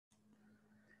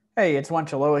Hey, it's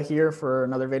Juancholoa here for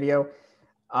another video.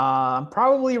 I'm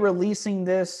probably releasing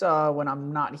this when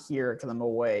I'm not here because I'm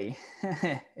away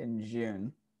in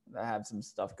June. I have some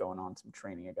stuff going on, some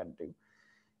training I got to do.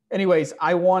 Anyways,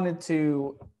 I've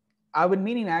been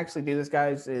meaning to actually do this,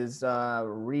 guys, is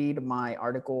read my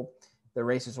article, The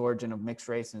Racist Origin of Mixed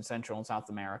Race in Central and South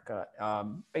America,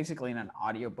 basically in an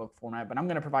audiobook format, but I'm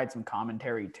going to provide some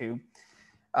commentary too.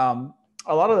 A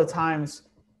lot of the times,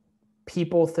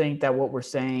 people think that what we're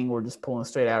saying, we're just pulling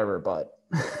straight out of our butt.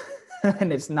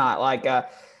 And it's not. Like,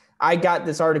 I got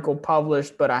this article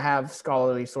published, but I have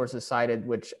scholarly sources cited,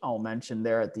 which I'll mention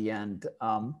there at the end,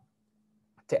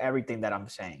 to everything that I'm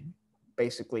saying.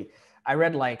 Basically, I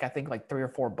read I think 3 or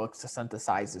 4 books to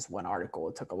synthesize this one article.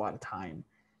 It took a lot of time.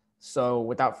 So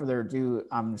without further ado,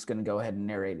 I'm just going to go ahead and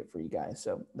narrate it for you guys.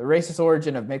 So, The Racist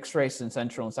Origin of Mixed Race in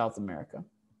Central and South America.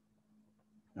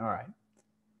 All right.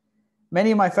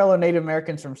 Many of my fellow Native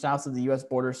Americans from south of the U.S.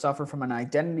 border suffer from an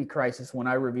identity crisis when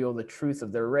I reveal the truth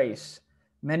of their race.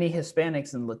 Many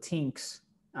Hispanics and Latinx,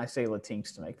 I say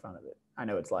Latinx to make fun of it, I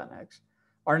know it's Latinx,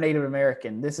 are Native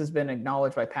American. This has been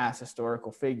acknowledged by past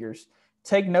historical figures.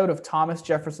 Take note of Thomas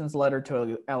Jefferson's letter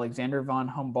to Alexander von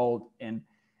Humboldt in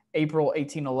April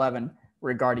 1811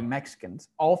 regarding Mexicans.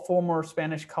 All former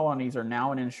Spanish colonies are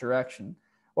now in insurrection.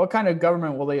 What kind of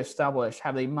government will they establish?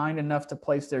 Have they mind enough to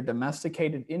place their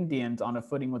domesticated Indians on a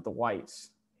footing with the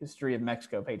whites? History of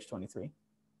Mexico, page 23.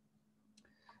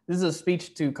 This is a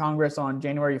speech to Congress on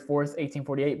January 4th,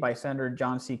 1848 by Senator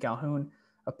John C. Calhoun,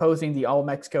 opposing the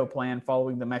All-Mexico Plan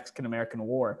following the Mexican-American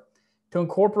War. To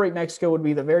incorporate Mexico would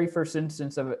be the very first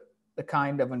instance of the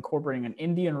kind of incorporating an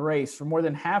Indian race, for more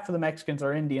than half of the Mexicans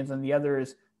are Indians and the other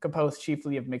is composed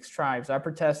chiefly of mixed tribes. I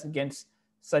protest against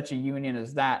such a union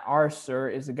as that. Ours, sir,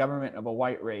 is the government of a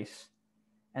white race.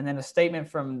 And then a statement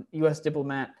from U.S.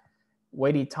 diplomat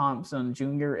Wadey Thompson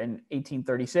Jr. in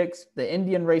 1836. The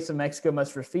Indian race of Mexico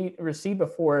must recede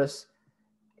before us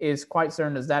is quite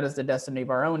certain as that is the destiny of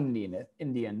our own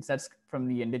Indians. That's from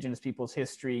the Indigenous Peoples'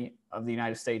 History of the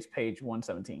United States, page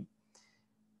 117.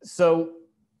 So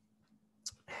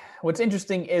what's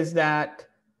interesting is that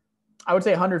I would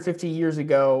say 150 years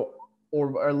ago,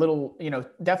 or a little,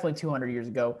 definitely 200 years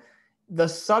ago, the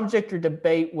subject or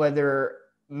debate whether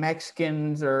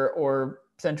Mexicans or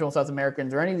Central and South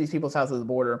Americans or any of these people south of the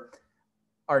border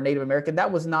are Native American,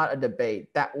 that was not a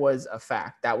debate. That was a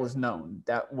fact. That was known.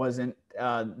 That wasn't,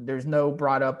 there's no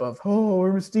brought up of, oh,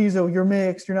 we're mestizo, you're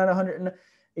mixed, you're not 100,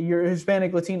 you're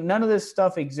Hispanic, Latino. None of this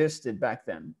stuff existed back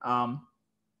then.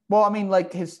 Well, I mean,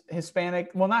 like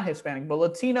Hispanic, well, not Hispanic, but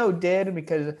Latino did,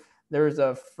 because there was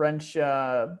a French,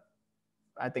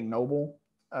 I think noble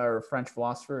or French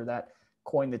philosopher that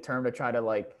coined the term to try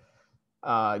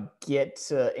to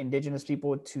get indigenous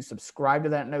people to subscribe to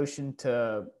that notion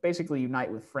to basically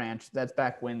unite with France. That's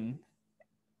back when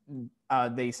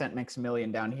they sent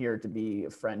Maximilian down here to be a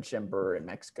French emperor in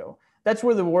Mexico. That's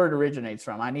where the word originates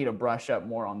from. I need to brush up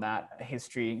more on that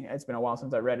history. It's been a while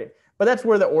since I read it, but that's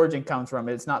where the origin comes from.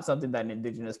 It's not something that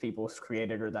indigenous peoples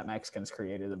created or that Mexicans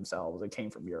created themselves. It came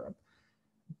from Europe.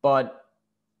 But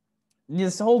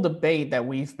this whole debate that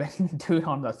we've been doing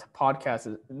on the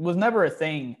podcast was never a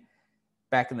thing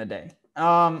back in the day.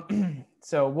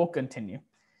 So we'll continue.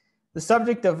 The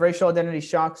subject of racial identity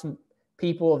shocks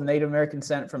people of Native American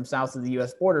descent from south of the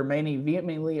U.S. border. Many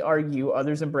vehemently argue,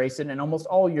 others embrace it, and almost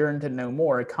all yearn to know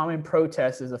more. A common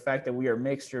protest is the fact that we are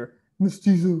mixture,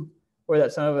 mestizo, or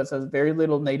that some of us has very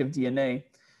little native DNA.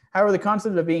 However, the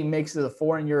concept of being mixed is a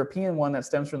foreign European one that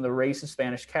stems from the racist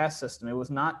Spanish caste system. It was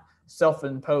not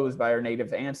self-imposed by our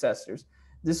native ancestors.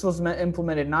 This was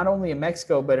implemented not only in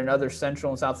Mexico, but in other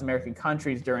Central and South American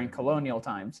countries during colonial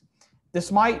times.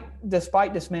 Despite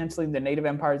dismantling the native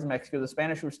empires of Mexico, the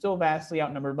Spanish were still vastly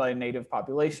outnumbered by the native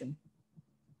population.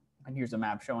 And here's a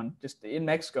map showing just in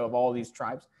Mexico of all these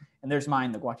tribes. And there's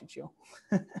mine, the Guachichil.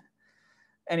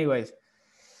 Anyways,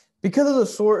 because of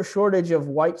the shortage of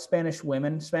white Spanish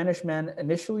women, Spanish men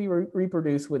initially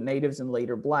reproduced with natives and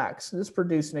later blacks. This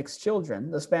produced mixed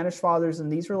children. The Spanish fathers in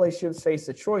these relationships faced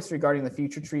a choice regarding the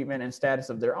future treatment and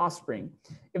status of their offspring.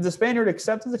 If the Spaniard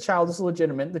accepted the child as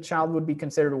legitimate, the child would be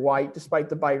considered white despite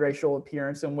the biracial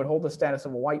appearance and would hold the status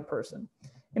of a white person.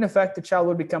 In effect, the child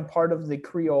would become part of the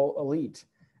Creole elite.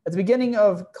 At the beginning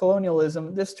of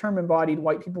colonialism, this term embodied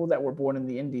white people that were born in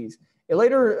the Indies. It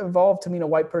later evolved to mean a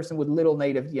white person with little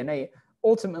native DNA.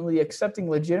 Ultimately, accepting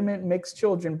legitimate mixed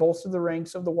children bolstered the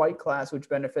ranks of the white class, which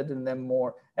benefited them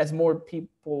more as more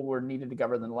people were needed to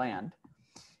govern the land.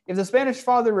 If the Spanish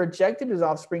father rejected his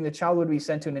offspring, the child would be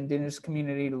sent to an indigenous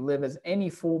community to live as any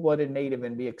full-blooded native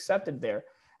and be accepted there.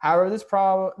 However,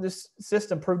 this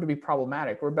system proved to be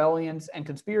problematic. Rebellions and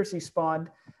conspiracies spawned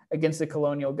against the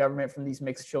colonial government from these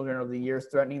mixed children over the years,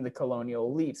 threatening the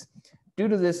colonial elites. Due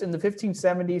to this, in the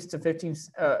 1570s to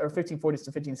 1540s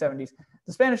to 1570s,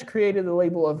 the Spanish created the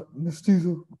label of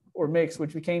mestizo, or mixed,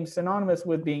 which became synonymous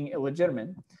with being illegitimate.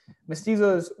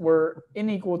 Mestizos were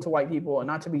unequal to white people and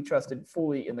not to be trusted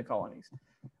fully in the colonies.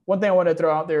 One thing I want to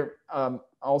throw out there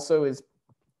also is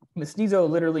mestizo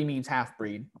literally means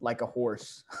half-breed, like a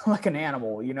horse, like an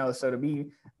animal, you know, so to be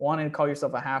wanting to call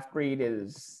yourself a half-breed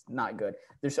is not good.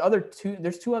 There's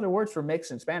two other words for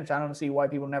mix in Spanish. I don't see why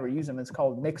people never use them. It's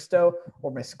called mixto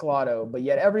or mezclado, but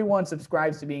yet everyone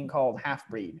subscribes to being called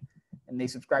half-breed, and they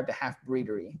subscribe to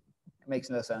half-breedery. It makes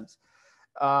no sense.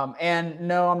 And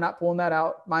no, I'm not pulling that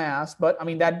out my ass, but I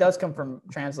mean, that does come from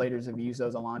translators who've used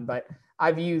those online, but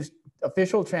I've used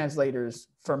official translators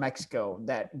for Mexico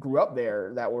that grew up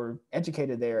there, that were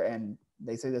educated there, and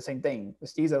they say the same thing.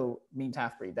 Mestizo means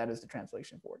half-breed. That is the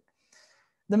translation for it.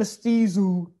 The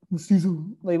mestizo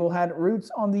label had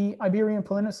roots on the Iberian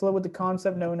Peninsula with the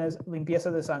concept known as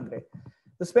limpieza de sangre.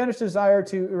 The Spanish desire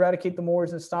to eradicate the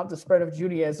Moors and stop the spread of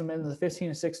Judaism in the 15th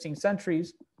and 16th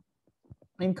centuries.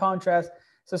 In contrast,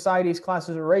 society's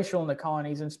classes were racial in the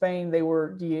colonies. In Spain, they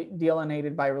were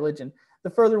delinated by religion. The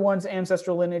further one's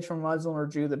ancestral lineage from Muslim or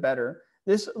Jew, the better.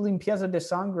 This limpieza de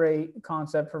sangre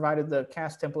concept provided the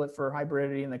caste template for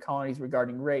hybridity in the colonies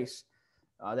regarding race.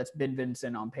 That's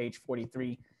Vinson on page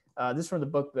 43. This is from the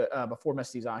book Before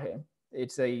Mestizaje.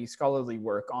 It's a scholarly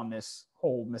work on this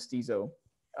whole mestizo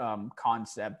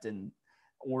concept and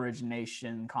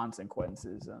origination,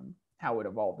 consequences, how it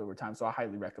evolved over time. So I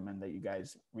highly recommend that you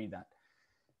guys read that.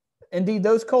 Indeed,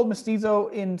 those called mestizo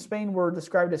in Spain were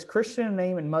described as Christian in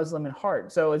name and Muslim in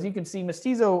heart. So as you can see,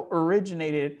 mestizo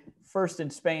originated first in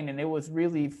Spain, and it was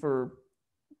really to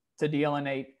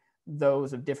delineate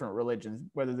those of different religions,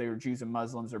 whether they were Jews and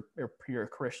Muslims or pure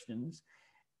Christians.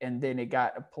 And then it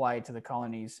got applied to the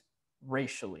colonies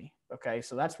racially. Okay,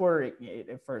 so that's where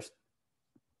it first,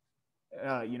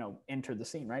 entered the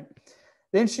scene, right?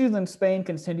 The issues in Spain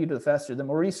continued to fester. The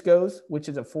Moriscos, which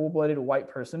is a full-blooded white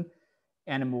person,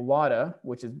 and a mulata,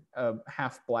 which is a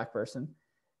half-black person,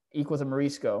 equals a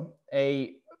Morisco.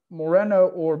 A Moreno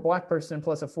or black person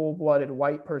plus a full-blooded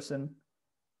white person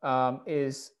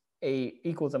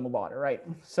equals a mulatto, right?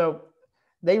 So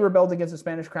they rebelled against the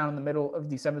Spanish crown in the middle of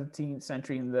the 17th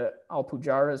century in the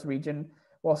Alpujarras region,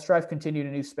 while strife continued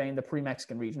in New Spain, the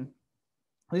pre-Mexican region.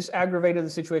 This aggravated the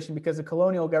situation because the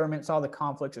colonial government saw the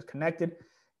conflict as connected,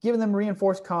 giving them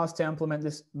reinforced cause to implement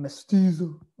this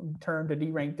mestizo term to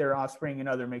derank their offspring and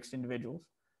other mixed individuals.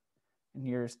 And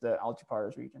here's the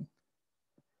Alpujarras region.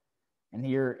 And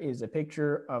here is a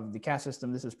picture of the caste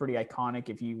system. This is pretty iconic.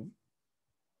 If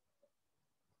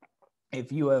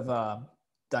you have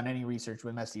done any research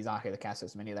with Mestizaje, the caste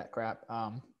system, any of that crap,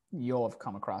 you'll have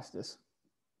come across this.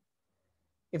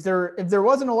 If there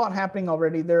wasn't a lot happening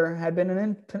already, there had been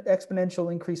an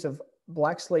exponential increase of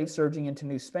black slaves surging into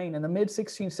New Spain. In the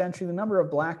mid-16th century, the number of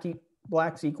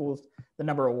blacks equals the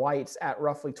number of whites at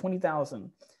roughly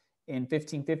 20,000 in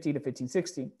 1550 to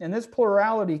 1560. And this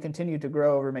plurality continued to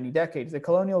grow over many decades. The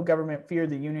colonial government feared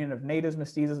the union of natives,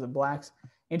 mestizos, and blacks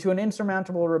into an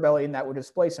insurmountable rebellion that would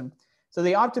displace them. So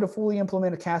they opted to fully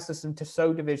implement a caste system to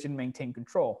sow division, maintain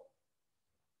control.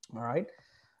 All right.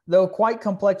 Though quite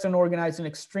complex and organized and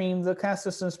extreme, the caste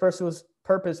system's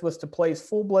purpose was to place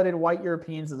full-blooded white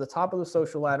Europeans at the top of the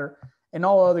social ladder and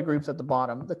all other groups at the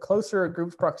bottom. The closer a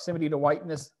group's proximity to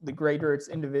whiteness, the greater its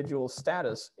individual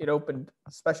status. It opened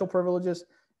special privileges,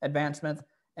 advancement,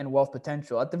 and wealth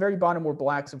potential. At the very bottom were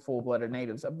blacks and full-blooded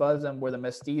natives. Above them were the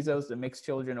mestizos, the mixed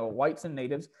children of whites and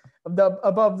natives.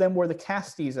 Above them were the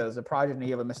castizos, the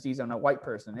progeny of a mestizo and a white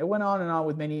person. It went on and on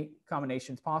with many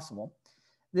combinations possible.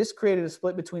 This created a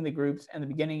split between the groups and the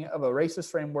beginning of a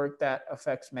racist framework that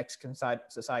affects Mexican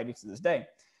society to this day.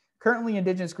 Currently,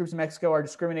 indigenous groups in Mexico are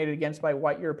discriminated against by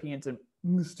white Europeans and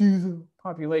mestizo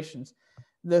populations.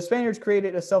 The Spaniards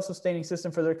created a self-sustaining system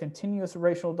for their continuous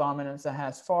racial dominance that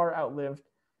has far outlived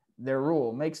their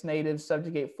rule. Mixed natives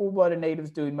subjugate full-blooded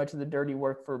natives doing much of the dirty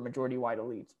work for majority white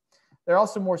elites. There are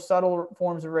also more subtle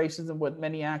forms of racism, with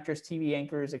many actors, TV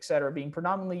anchors, etc., being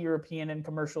predominantly European and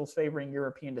commercials favoring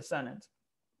European descendants.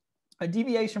 A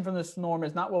deviation from this norm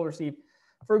is not well received.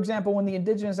 For example, when the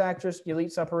indigenous actress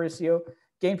Yalitza Aparicio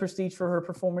gained prestige for her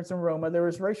performance in Roma, there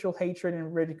was racial hatred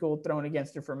and ridicule thrown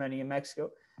against her for many in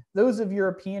Mexico. Those of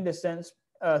European descent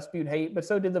spewed hate, but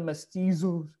so did the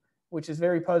mestizos, which is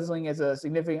very puzzling as a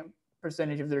significant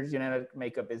percentage of their genetic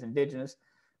makeup is indigenous.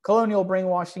 Colonial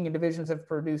brainwashing and divisions have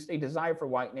produced a desire for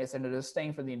whiteness and a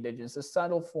disdain for the indigenous, a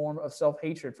subtle form of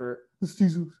self-hatred for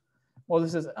mestizos. While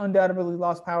this has undoubtedly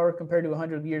lost power compared to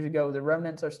 100 years ago, the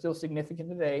remnants are still significant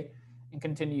today and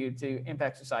continue to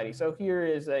impact society. So here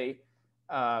is a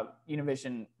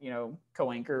Univision,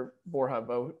 co-anchor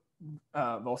Borja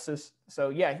Voces. So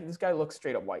yeah, this guy looks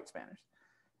straight up white Spanish.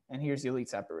 And here's the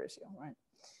elites Aparicio, right?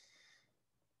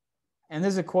 And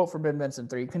this is a quote from Vinson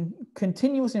 3.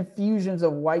 Continuous infusions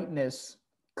of whiteness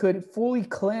could fully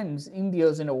cleanse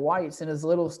Indios into whites in as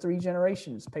little as 3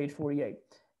 generations, page 48.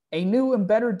 A new and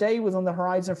better day was on the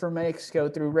horizon for Mexico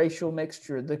through racial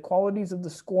mixture. The qualities of the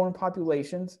scorned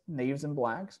populations, natives and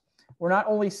blacks, were not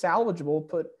only salvageable,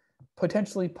 but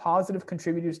potentially positive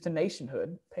contributors to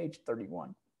nationhood, page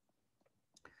 31.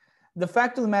 The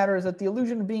fact of the matter is that the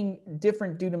illusion of being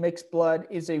different due to mixed blood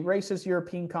is a racist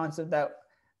European concept that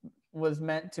was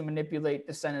meant to manipulate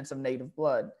descendants of native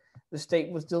blood. The state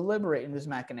was deliberate in this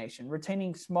machination,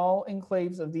 retaining small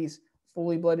enclaves of these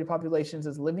fully blooded populations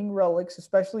as living relics,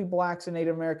 especially blacks and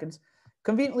Native Americans,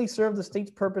 conveniently served the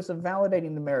state's purpose of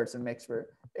validating the merits of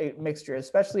mixture,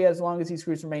 especially as long as these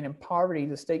groups remain in poverty.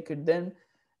 The state could then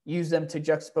use them to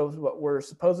juxtapose what were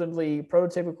supposedly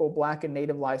prototypical black and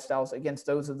native lifestyles against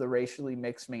those of the racially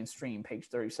mixed mainstream, page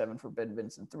 37 for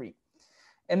Vinson 3.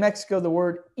 In Mexico, the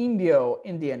word Indio,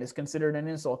 Indian, is considered an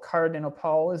insult. Cardinal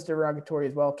Paul is derogatory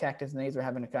as well. Cactus nose or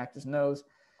having a cactus nose,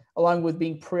 along with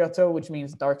being prieto, which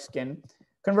means dark skin.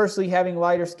 Conversely, having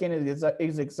lighter skin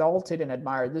is exalted and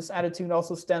admired. This attitude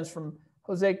also stems from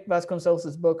Jose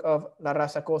Vasconcelos' book of La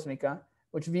Raza Cósmica,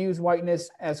 which views whiteness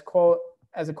as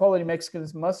a quality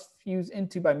Mexicans must fuse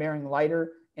into by marrying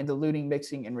lighter and diluting,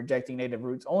 mixing, and rejecting native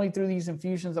roots. Only through these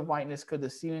infusions of whiteness could the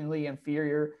seemingly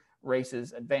inferior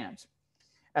races advance.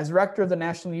 As rector of the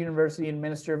National University and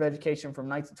Minister of Education from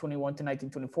 1921 to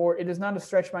 1924, it is not a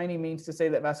stretch by any means to say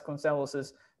that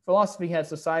Vasconcelos' philosophy had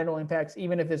societal impacts,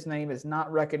 even if his name is not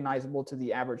recognizable to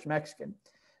the average Mexican.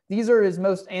 These are his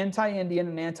most anti-Indian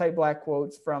and anti-black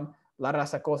quotes from La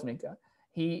Raza Cósmica.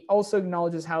 He also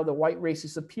acknowledges how the white race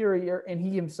is superior, and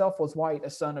he himself was white, a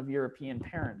son of European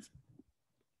parents.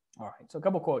 All right, so a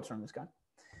couple quotes from this guy.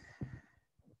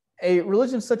 A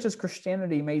religion such as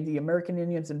Christianity made the American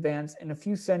Indians advance in a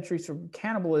few centuries from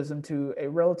cannibalism to a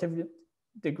relative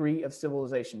degree of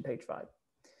civilization, page 5.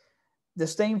 The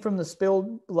stain from the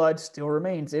spilled blood still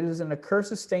remains. It is an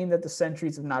accursed stain that the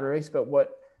centuries have not erased,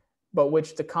 but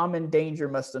which the common danger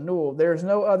must annul. There is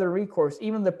no other recourse.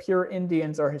 Even the pure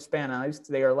Indians are Hispanized.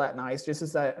 They are Latinized, just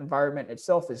as that environment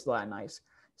itself is Latinized.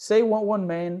 Say what one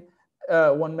may,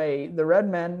 the red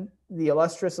men, the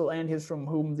illustrious land from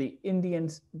whom the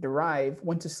Indians derive,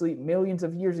 went to sleep millions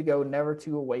of years ago, never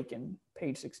to awaken.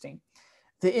 Page 16.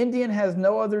 The Indian has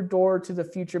no other door to the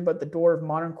future but the door of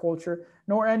modern culture,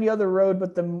 nor any other road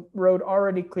but the road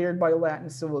already cleared by Latin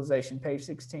civilization. Page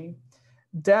 16.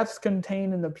 Depths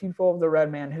contained in the people of the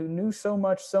red man who knew so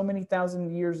much so many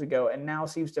thousand years ago and now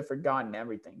seems to have forgotten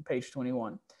everything. Page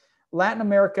 21. Latin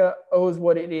America owes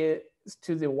what it is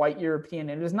to the white European,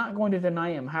 and it is not going to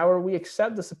deny him. However, we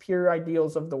accept the superior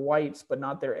ideals of the whites, but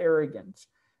not their arrogance.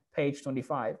 Page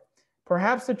 25.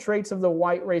 Perhaps the traits of the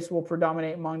white race will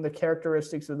predominate among the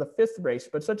characteristics of the fifth race,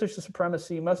 but such a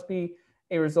supremacy must be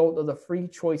a result of the free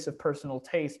choice of personal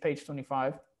taste. Page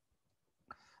 25.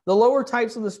 The lower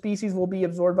types of the species will be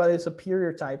absorbed by the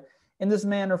superior type. In this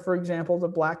manner, for example, the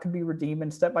black could be redeemed,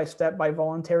 and step by step, by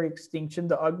voluntary extinction,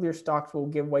 the uglier stocks will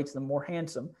give way to the more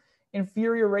handsome.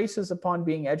 Inferior races, upon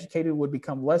being educated, would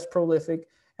become less prolific,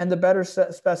 and the better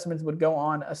specimens would go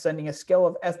on, ascending a scale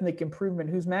of ethnic improvement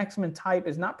whose maximum type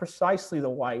is not precisely the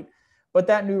white, but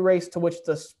that new race to which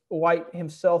the white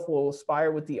himself will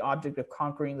aspire with the object of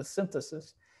conquering the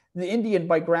synthesis. The Indian,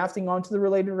 by grafting onto the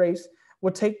related race,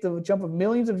 would take the jump of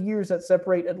millions of years that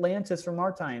separate Atlantis from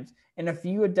our times. In a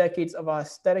few decades of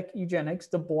aesthetic eugenics,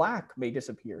 the black may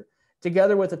disappear,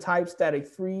 together with the types that a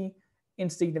free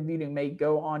instinct of beauty may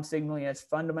go on signaling as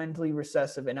fundamentally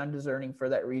recessive and undiscerning for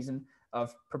that reason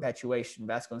of perpetuation.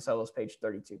 Vasconcelos, page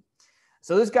 32.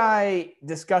 So this guy,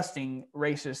 disgusting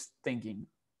racist thinking,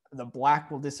 the black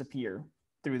will disappear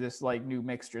through this like new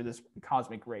mixture, this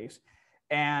cosmic race.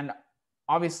 And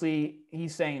obviously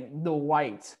he's saying the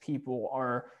white people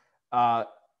are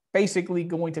basically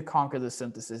going to conquer the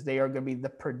synthesis. They are going to be the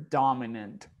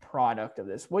predominant product of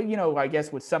this. Well, you know, I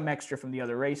guess with some extra from the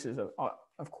other races,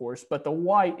 of course, but the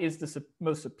white is the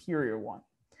most superior one.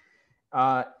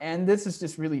 And this is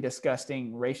just really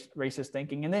disgusting racist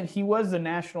thinking. And then he was the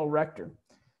national rector,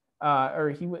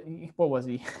 what was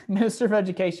he? Minister of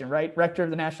Education, right? Rector of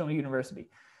the National University.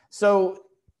 So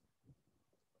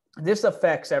this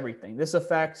affects everything. This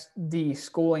affects the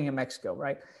schooling in Mexico,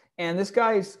 right? And this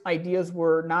guy's ideas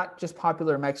were not just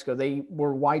popular in Mexico. They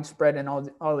were widespread in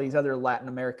all these other Latin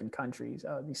American countries,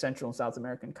 the Central and South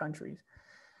American countries.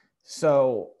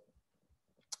 So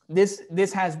this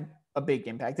has a big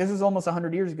impact. This was almost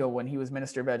 100 years ago when he was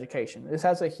Minister of Education. This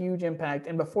has a huge impact.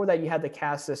 And before that, you had the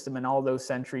caste system and all those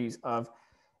centuries of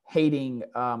hating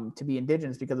to be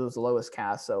indigenous because it was the lowest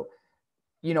caste. So,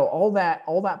 you know, all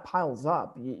that piles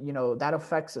up. You know, that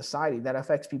affects society, that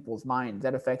affects people's minds,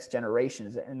 that affects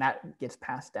generations, and that gets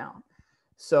passed down.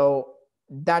 So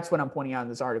that's what I'm pointing out in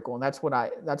this article, and that's why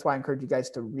I encourage you guys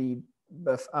to read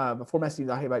Before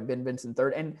Mestizaje by Vinson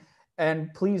III,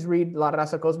 and please read La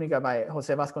Raza Cósmica by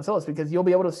Jose Vasconcelos, because you'll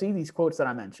be able to see these quotes that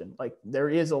I mentioned. Like, there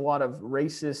is a lot of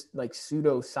racist, like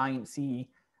pseudo-sciencey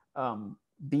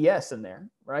BS in there,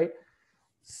 right?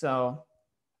 So,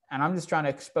 and I'm just trying to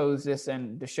expose this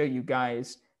and to show you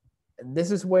guys,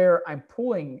 this is where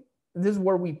this is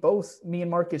where we both, me and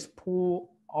Marcus,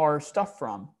 pull our stuff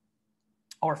from,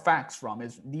 our facts from,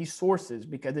 is these sources,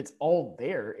 because it's all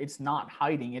there. It's not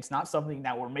hiding. It's not something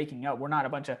that we're making up. We're not a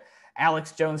bunch of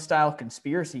Alex Jones style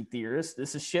conspiracy theorists.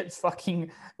 This is shit's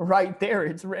fucking right there.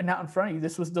 It's written out in front of you.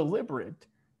 This was deliberate.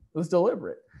 It was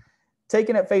deliberate.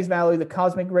 Taken at face value, the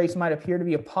cosmic race might appear to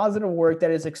be a positive work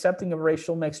that is accepting of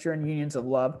racial mixture and unions of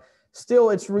love. Still,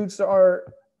 its roots are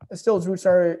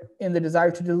in the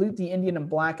desire to dilute the Indian and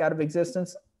Black out of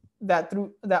existence. That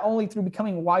only through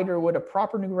becoming whiter would a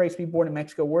proper new race be born in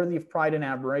Mexico, worthy of pride and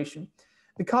admiration.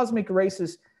 The cosmic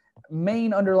race's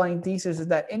main underlying thesis is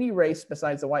that any race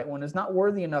besides the white one is not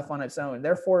worthy enough on its own.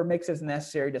 Therefore, a mix is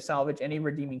necessary to salvage any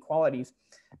redeeming qualities.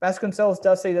 Vasconcelos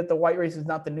does say that the white race is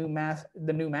not the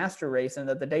new master race, and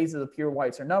that the days of the pure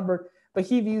whites are numbered, but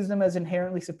he views them as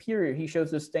inherently superior. He shows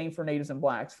disdain for natives and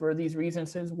blacks. For these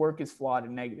reasons, his work is flawed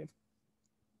and negative.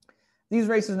 These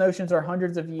racist notions are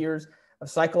hundreds of years of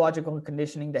psychological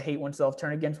conditioning to hate oneself,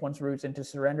 turn against one's roots, and to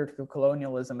surrender to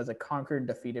colonialism as a conquered and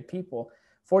defeated people.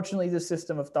 Fortunately, this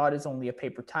system of thought is only a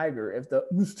paper tiger. If the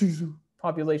mestizo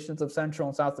populations of Central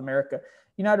and South America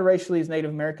united racially as Native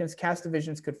Americans, caste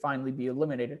divisions could finally be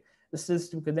eliminated. The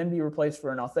system could then be replaced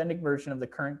for an authentic version of the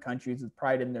current countries with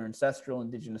pride in their ancestral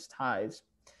indigenous ties.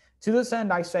 To this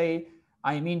end, I say,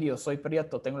 I am indio, soy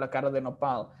prieto, tengo la cara de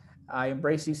nopal. I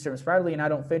embrace these terms proudly, and I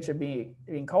don't fidget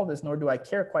being called this, nor do I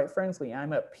care, quite frankly.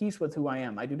 I'm at peace with who I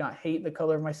am. I do not hate the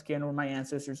color of my skin or my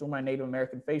ancestors or my Native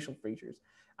American facial features.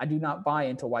 I do not buy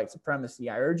into white supremacy.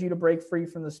 I urge you to break free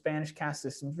from the Spanish caste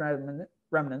system's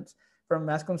remnants, from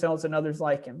Vasconcelos and others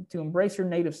like him, to embrace your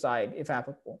native side, if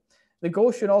applicable. The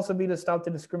goal should also be to stop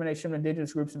the discrimination of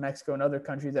indigenous groups in Mexico and other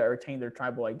countries that retain their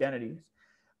tribal identities.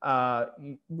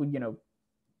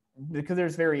 Because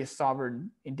there's various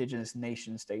sovereign indigenous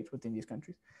nation states within these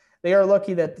countries. They are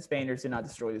lucky that the Spaniards did not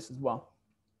destroy this as well.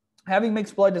 Having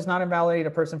mixed blood does not invalidate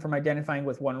a person from identifying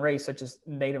with one race, such as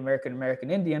Native American,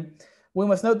 American Indian. We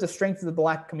must note the strength of the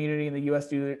Black community in the U.S.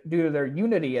 due to their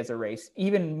unity as a race.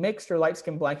 Even mixed or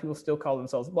light-skinned Black people still call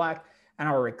themselves Black and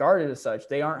are regarded as such.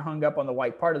 They aren't hung up on the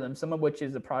white part of them, some of which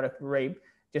is a product of rape,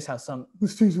 just how some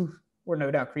were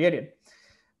no doubt created.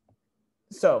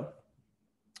 So,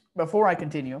 before I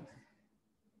continue,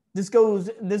 this goes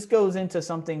into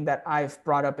something that I've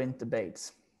brought up in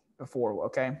debates before,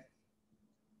 okay?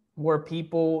 Where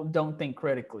people don't think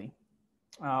critically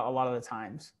a lot of the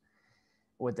times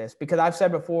with this. Because I've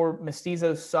said before,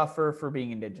 mestizos suffer for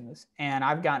being indigenous. And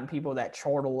I've gotten people that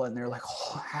chortle and they're like,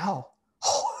 oh, how?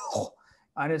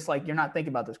 I'm just like, you're not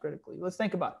thinking about this critically. Let's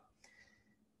think about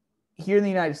it. Here in the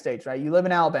United States, right? You live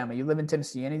in Alabama, you live in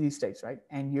Tennessee, any of these states, right?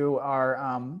 And you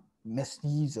are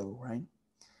mestizo, right?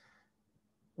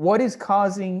 What is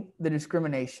causing the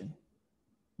discrimination?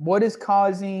 What is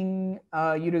causing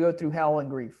you to go through hell and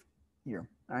grief here,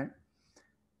 right?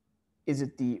 Is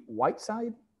it the white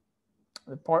side,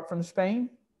 the part from Spain?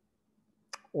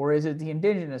 Or is it the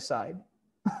indigenous side?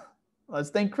 Let's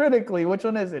think critically. Which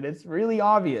one is it? It's really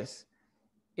obvious.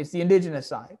 It's the indigenous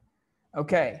side.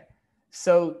 Okay.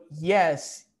 So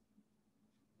yes,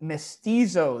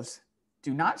 mestizos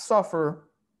do not suffer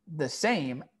the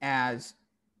same as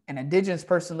an indigenous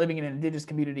person living in an indigenous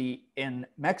community in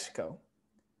Mexico.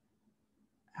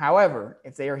 However,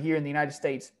 if they are here in the United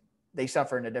States, they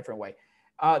suffer in a different way.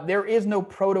 There is no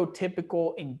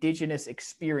prototypical indigenous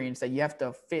experience that you have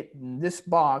to fit in this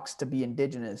box to be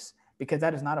indigenous, because that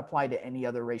does not apply to any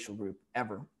other racial group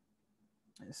ever.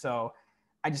 So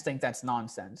I just think that's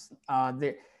nonsense.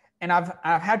 And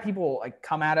I've had people like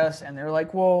come at us and they're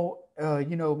like, well,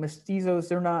 mestizos,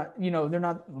 they're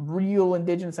not real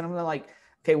indigenous. And I'm like,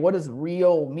 okay, what does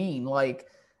real mean? Like,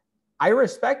 I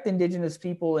respect indigenous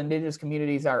people, indigenous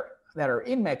communities that are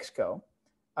in Mexico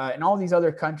and all these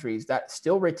other countries that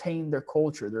still retain their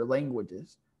culture, their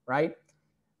languages, right?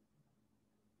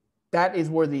 That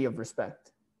is worthy of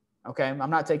respect. Okay,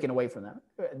 I'm not taking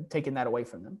that away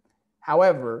from them.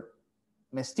 However,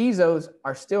 Mestizos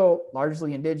are still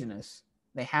largely indigenous.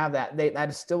 They have that. That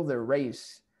is still their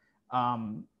race.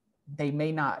 They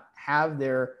may not have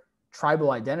their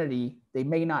tribal identity. They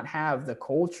may not have the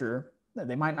culture.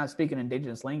 They might not speak an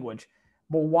indigenous language.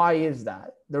 But why is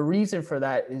that? The reason for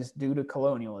that is due to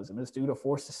colonialism. It's due to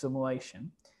forced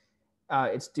assimilation.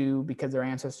 It's due because their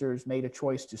ancestors made a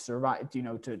choice to survive,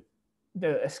 to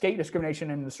escape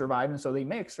discrimination and to survive. And so they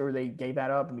mixed, or they gave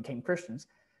that up and became Christians.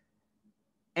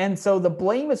 And so the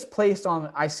blame is placed on,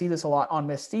 I see this a lot, on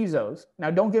mestizos.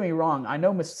 Now, don't get me wrong. I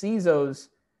know mestizos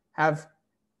have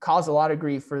caused a lot of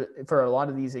grief for a lot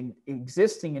of these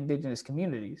existing indigenous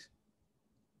communities.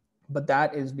 But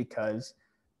that is because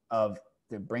of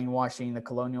the brainwashing, the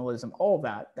colonialism, all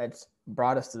that that's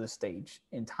brought us to this stage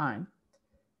in time.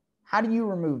 How do you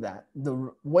remove that?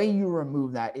 The way you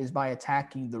remove that is by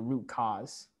attacking the root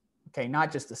cause. Okay,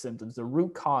 not just the symptoms, the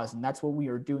root cause. And that's what we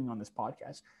are doing on this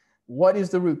podcast. What is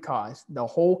the root cause? The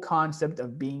whole concept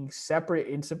of being separate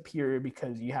and superior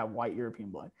because you have white European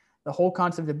blood. The whole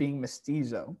concept of being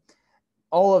mestizo.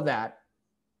 All of that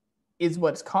is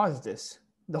what's caused this.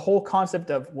 The whole concept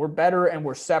of we're better and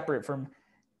we're separate from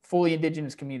fully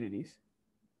indigenous communities.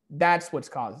 That's what's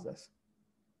caused this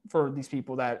for these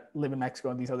people that live in Mexico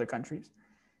and these other countries.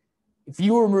 If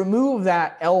you remove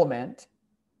that element,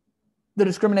 the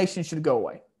discrimination should go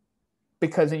away.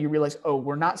 Because then you realize, oh,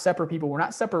 we're not separate people. We're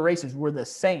not separate races. We're the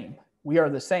same. We are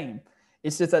the same.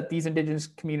 It's just that these indigenous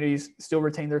communities still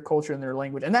retain their culture and their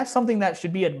language. And that's something that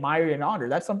should be admired and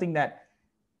honored. That's something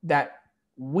that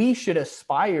we should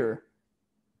aspire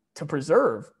to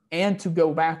preserve and to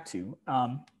go back to.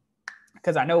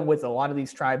 Because I know with a lot of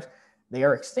these tribes, they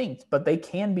are extinct, but they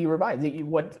can be revived.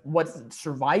 What's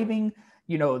surviving,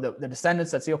 the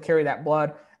descendants that still carry that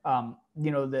blood,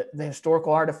 the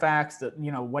historical artifacts, that,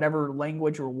 whatever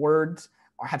language or words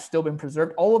have still been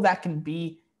preserved, all of that can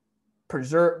be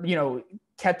preserved,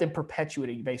 kept in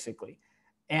perpetuity, basically.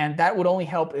 And that would only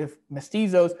help if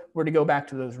mestizos were to go back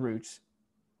to those roots.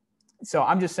 So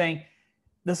I'm just saying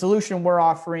the solution we're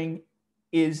offering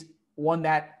is one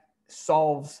that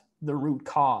solves the root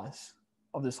cause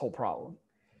of this whole problem.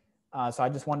 So I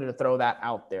just wanted to throw that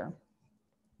out there.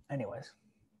 Anyways.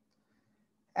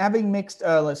 Having mixed,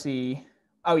 let's see.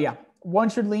 Oh, yeah. One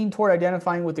should lean toward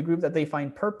identifying with the group that they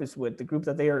find purpose with, the group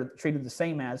that they are treated the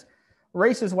same as.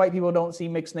 Racist white people don't see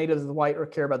mixed natives as white or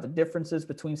care about the differences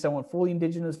between someone fully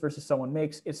indigenous versus someone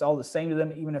mixed. It's all the same to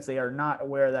them, even if they are not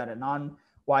aware that a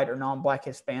non-white or non-black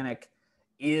Hispanic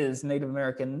is Native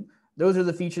American. Those are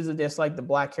the features of dislike: the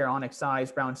black hair, onyx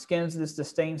eyes, brown skins. This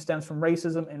disdain stems from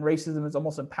racism, and racism is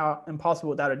almost impossible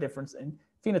without a difference in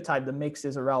phenotype. The mix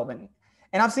is irrelevant.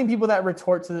 And I've seen people that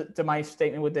retort to my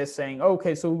statement with this, saying,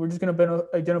 okay, so we're just going to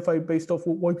identify based off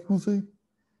what white people say.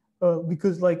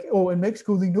 Because in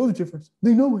Mexico, they know the difference.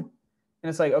 They know it. And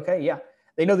it's like, okay, yeah,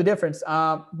 they know the difference.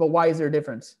 But why is there a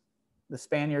difference? The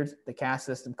Spaniards, the caste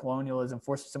system, colonialism,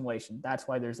 forced assimilation. That's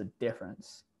why there's a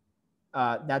difference.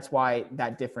 That's why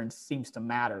that difference seems to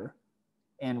matter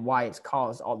and why it's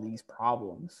caused all these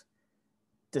problems.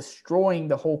 Destroying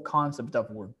the whole concept of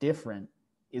we're different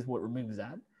is what removes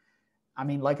that. I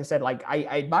mean, like I said, I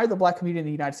admire the black community in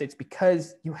the United States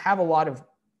because you have a lot of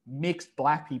mixed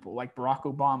black people like Barack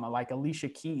Obama, like Alicia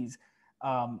Keys,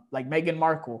 like Meghan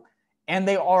Markle, and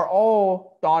they are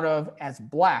all thought of as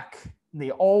black.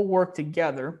 They all work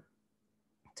together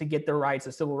to get their rights,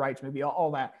 the civil rights, maybe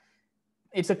all that.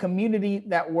 It's a community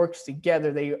that works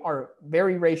together. They are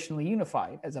very racially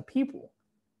unified as a people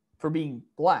for being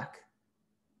black.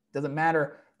 Doesn't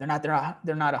matter. They're not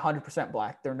 100%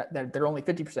 black. They're only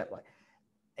 50% black.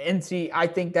 And see, I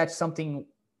think that's something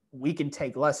we can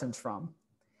take lessons from,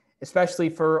 especially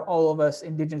for all of us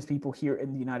indigenous people here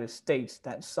in the United States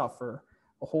that suffer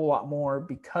a whole lot more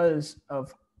because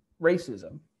of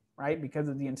racism, right? Because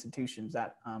of the institutions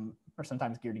that are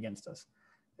sometimes geared against us,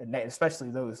 and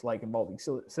especially those involving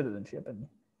citizenship and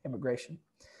immigration.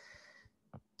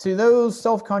 To those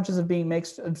self-conscious of being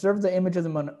mixed, observe the image of the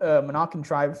Monacan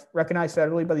tribe recognized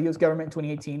federally by the U.S. government in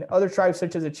 2018. Other tribes,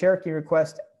 such as the Cherokee,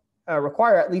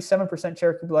 require at least 7%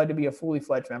 Cherokee blood to be a fully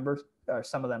fledged member, or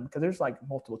some of them, because there's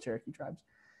multiple Cherokee tribes.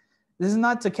 This is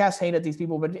not to cast hate at these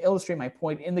people, but to illustrate my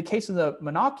point. In the case of the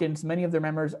Monacans, many of their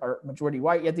members are majority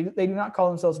white, yet they do not call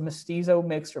themselves mestizo,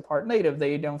 mixed, or part native.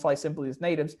 They identify simply as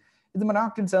natives. The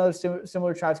Monacans and other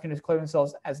similar tribes can declare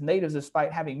themselves as natives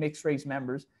despite having mixed race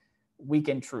members. We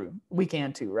can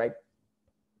too, right?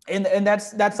 And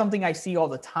that's something I see all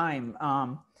the time.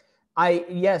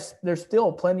 Yes, there's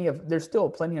still plenty of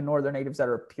northern natives that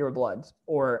are pure bloods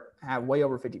or have way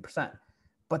over 50%,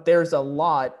 but there's a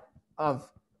lot of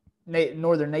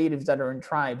northern natives that are in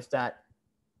tribes that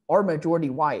are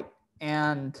majority white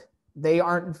and they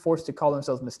aren't forced to call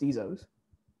themselves mestizos.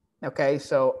 Okay,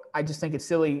 so I just think it's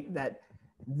silly that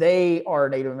they are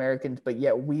Native Americans, but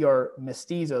yet we are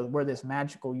mestizos. We're this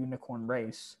magical unicorn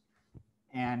race,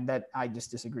 and that I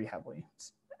just disagree heavily.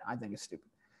 I think it's stupid.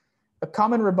 A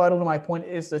common rebuttal to my point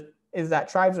is that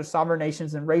tribes are sovereign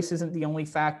nations, and race isn't the only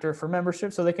factor for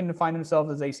membership, so they can define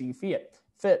themselves as they see fit.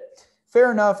 Fair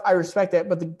enough, I respect that,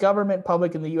 but the government,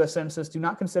 public, and the U.S. Census do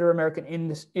not consider American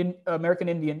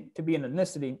Indian to be an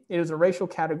ethnicity. It is a racial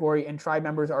category, and tribe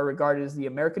members are regarded as the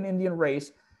American Indian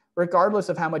race, regardless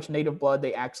of how much native blood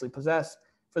they actually possess.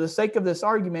 For the sake of this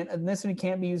argument, ethnicity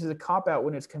can't be used as a cop-out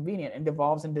when it's convenient and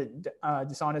devolves into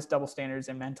dishonest double standards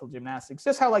and mental gymnastics.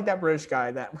 Just how like that British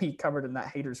guy that we covered in that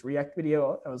Haters React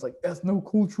video, I was like, that's no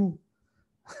cultural.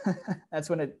 That's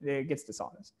when it gets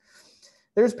dishonest.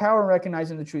 There's power in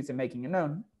recognizing the truth and making it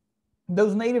known.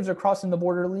 Those natives are crossing the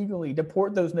border illegally.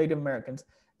 Deport those Native Americans.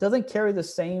 Doesn't carry the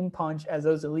same punch as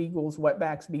those illegals,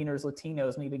 wetbacks, beaners,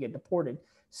 Latinos need to get deported.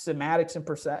 Semantics and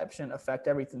perception affect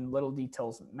everything. Little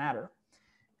details matter.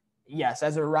 Yes,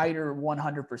 as a writer,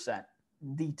 100%.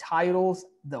 The titles,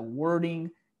 the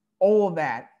wording, all of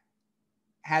that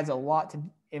has a lot to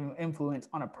influence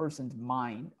on a person's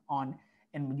mind.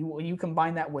 And when you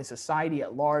combine that with society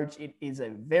at large, it is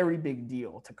a very big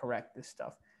deal to correct this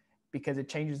stuff because it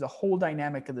changes the whole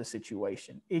dynamic of the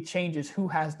situation. It changes who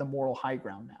has the moral high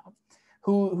ground now,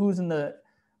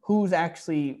 who's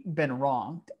actually been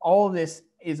wronged. All of this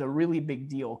is a really big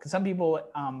deal because some people,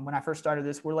 when I first started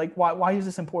this, were like, "Why is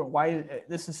this important?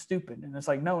 This is stupid?" And it's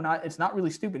like, no, it's not really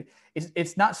stupid.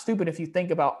 It's not stupid if you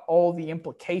think about all the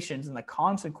implications and the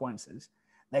consequences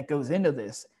that goes into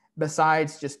this.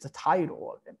 Besides just the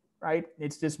title of it, right?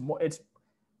 It's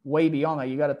way beyond that.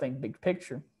 You got to think big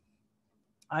picture.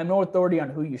 I'm no authority on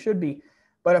who you should be,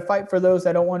 but I fight for those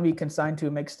that don't want to be consigned to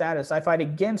a mixed status. I fight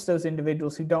against those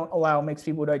individuals who don't allow mixed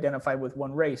people to identify with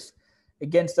one race,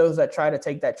 against those that try to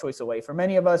take that choice away. For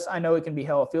many of us, I know it can be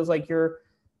hell. It feels like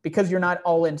because you're not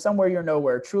all in. Somewhere you're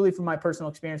nowhere. Truly, from my personal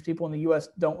experience, people in the U.S.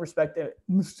 don't respect the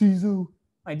mestizo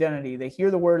identity. They hear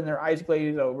the word and their eyes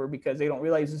glaze over because they don't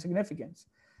realize the significance.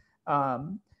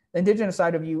 The indigenous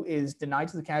side of you is denied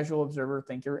to the casual observer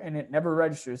thinker, and it never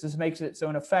registers. This makes it so,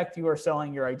 in effect, you are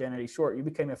selling your identity short. You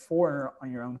became a foreigner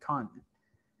on your own continent.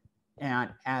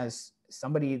 And as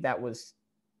somebody that was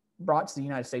brought to the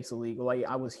United States illegally,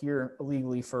 I was here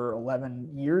illegally for 11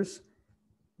 years.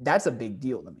 That's a big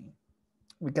deal to me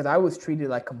because I was treated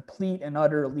like complete and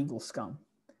utter illegal scum,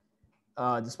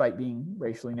 despite being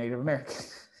racially Native American.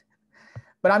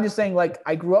 But I'm just saying, like,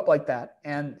 I grew up like that.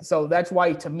 And so that's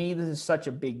why, to me, this is such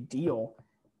a big deal.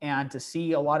 And to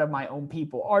see a lot of my own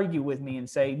people argue with me and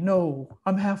say, no,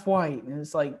 I'm half white. And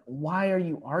it's like, why are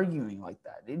you arguing like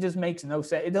that? It just makes no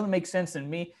sense. It doesn't make sense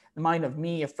in the mind of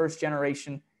me, a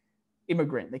first-generation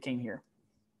immigrant that came here.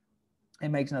 It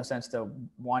makes no sense to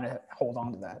want to hold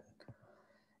on to that.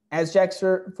 As Jack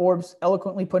Forbes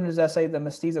eloquently put in his essay, the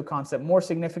mestizo concept, more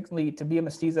significantly, to be a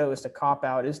mestizo is to cop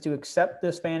out, is to accept the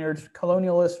Spaniards'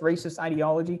 colonialist, racist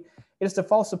ideology. It is to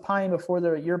fall supine before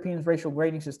the Europeans' racial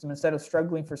grading system instead of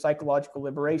struggling for psychological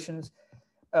liberation.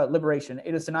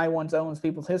 It is to deny one's own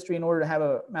people's history in order to have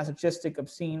a masochistic,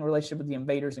 obscene relationship with the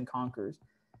invaders and conquerors.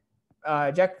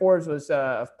 Jack Forbes was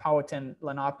of Powhatan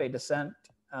Lenape descent,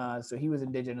 so he was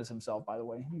indigenous himself, by the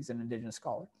way. He's an indigenous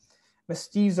scholar.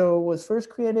 Mestizo was first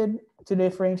created to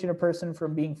differentiate a person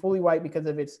from being fully white because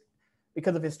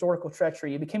of historical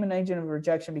treachery. It became an agent of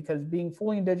rejection because being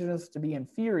fully indigenous to be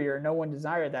inferior, no one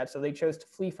desired that, so they chose to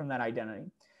flee from that identity.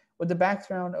 With the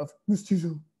background of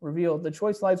mestizo revealed, the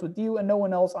choice lies with you and no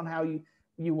one else on how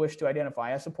you wish to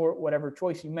identify. I support whatever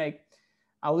choice you make.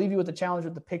 I'll leave you with the challenge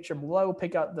with the picture below.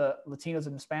 Pick out the Latinos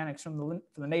and Hispanics from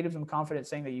the natives. I'm confident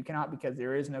saying that you cannot because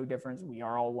there is no difference. We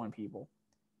are all one people,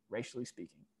 racially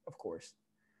speaking. Of course.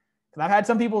 Because I've had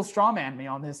some people strawman me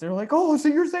on this. They're like, oh, so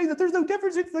you're saying that there's no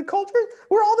difference in the culture?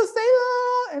 We're all the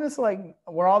same. And it's like,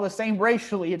 we're all the same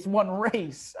racially. It's one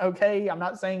race, okay? I'm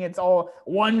not saying it's all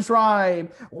one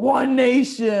tribe, one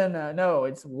nation. No,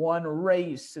 it's one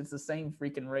race. It's the same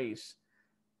freaking race,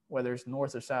 whether it's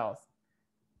north or south.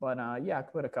 But yeah, I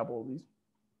could put a couple of these.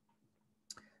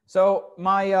 So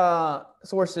my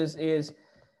sources is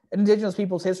Indigenous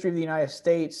Peoples' History of the United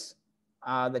States,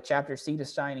 the chapter C to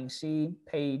Signing C,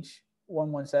 page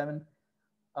 117,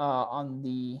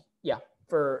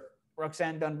 for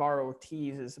Roxanne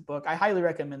Dunbar-Ortiz's book. I highly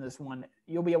recommend this one.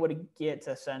 You'll be able to get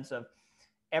a sense of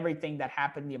everything that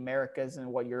happened in the Americas and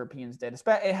what Europeans did.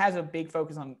 It has a big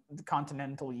focus on the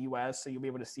continental U.S., so you'll be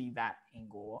able to see that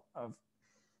angle of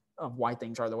why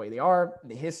things are the way they are,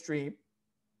 the history,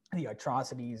 the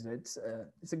atrocities. It's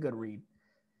a good read.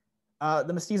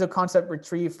 The Mestizo concept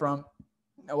retrieved from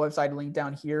a website linked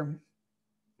down here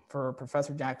for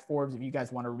Professor Jack Forbes. If you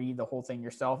guys want to read the whole thing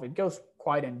yourself, it goes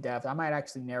quite in depth. I might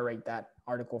actually narrate that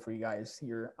article for you guys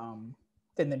here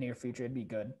in the near future. It'd be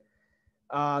good.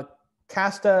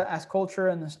 Casta as culture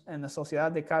and the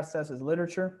sociedad de castas as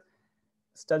literature.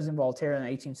 Studies in Voltaire in the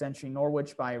 18th Century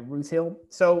Norwich by Ruth Hill.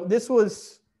 So this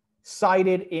was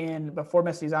cited in Before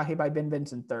Mestizaje by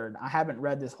Vinson III. I haven't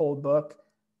read this whole book,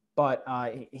 but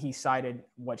he cited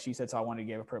what she said, so I wanted to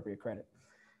give appropriate credit.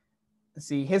 Let's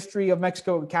see, History of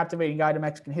Mexico, a captivating guide to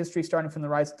Mexican history, starting from the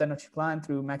rise of Tenochtitlan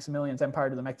through Maximilian's empire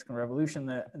to the Mexican Revolution,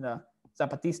 the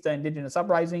Zapatista Indigenous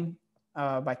Uprising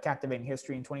by Captivating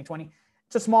History in 2020.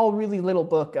 It's a small, really little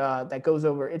book that goes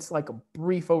over, it's like a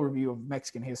brief overview of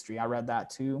Mexican history. I read that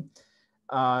too.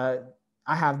 I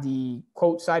have the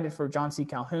quote cited for John C.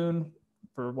 Calhoun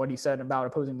for what he said about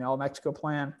opposing the All Mexico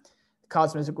Plan. The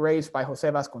Cosmic Race by Jose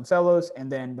Vasconcelos. And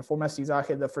then Before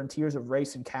Mestizaje, The Frontiers of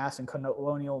Race and Caste in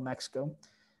Colonial Mexico,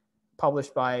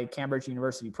 published by Cambridge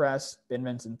University Press,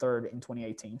 Vinson III in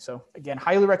 2018. So again,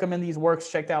 highly recommend these works.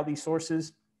 Check out these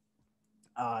sources.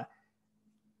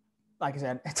 Like I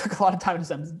said, it took a lot of time to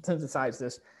synthesize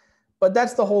this, but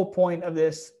that's the whole point of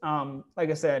this. Like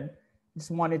I said,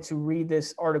 just wanted to read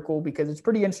this article because it's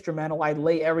pretty instrumental. I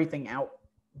lay everything out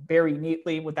very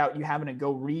neatly without you having to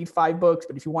go read 5 books.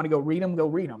 But if you want to go read them, go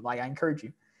read them. Like, I encourage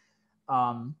you.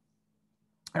 And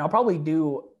I'll probably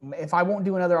do, if I won't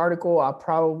do another article, I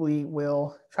probably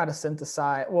will try to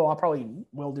synthesize. Well, I probably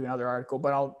will do another article,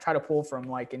 but I'll try to pull from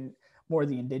like in more of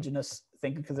the indigenous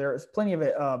thinking, because there's plenty of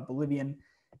it, Bolivian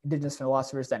indigenous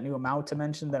philosophers that knew amount to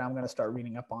mention that I'm going to start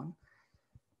reading up on.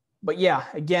 But yeah,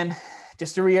 again,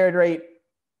 just to reiterate,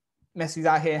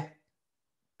 Mestizaje,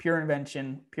 pure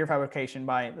invention, pure fabrication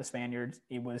by the Spaniards.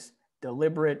 It was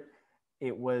deliberate.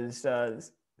 It was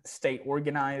state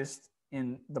organized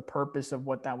in the purpose of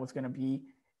what that was going to be.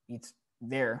 It's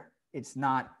there. It's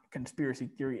not conspiracy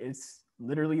theory. It's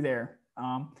literally there.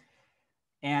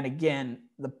 And again,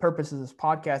 the purpose of this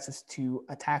podcast is to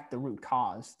attack the root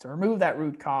cause, to remove that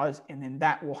root cause, and then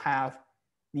that will have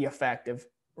the effect of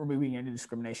removing any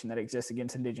discrimination that exists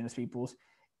against indigenous peoples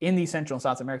in these Central and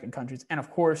South American countries. And of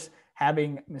course,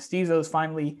 having mestizos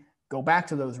finally go back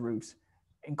to those roots,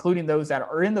 including those that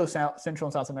are in those Central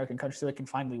and South American countries, so they can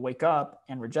finally wake up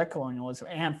and reject colonialism,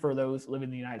 and for those living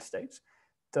in the United States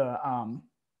to,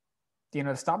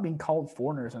 to stop being called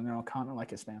foreigners on their own continent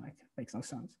like Hispanic. Makes no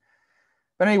sense.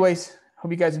 But anyways, hope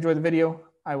you guys enjoyed the video.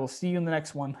 I will see you in the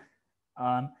next one.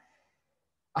 I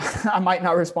might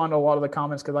not respond to a lot of the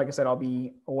comments because, like I said, I'll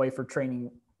be away for training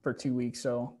for 2 weeks.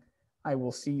 So I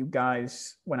will see you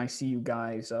guys when I see you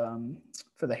guys.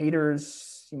 For the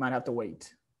haters, you might have to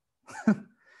wait.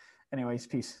 Anyways,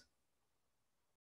 peace.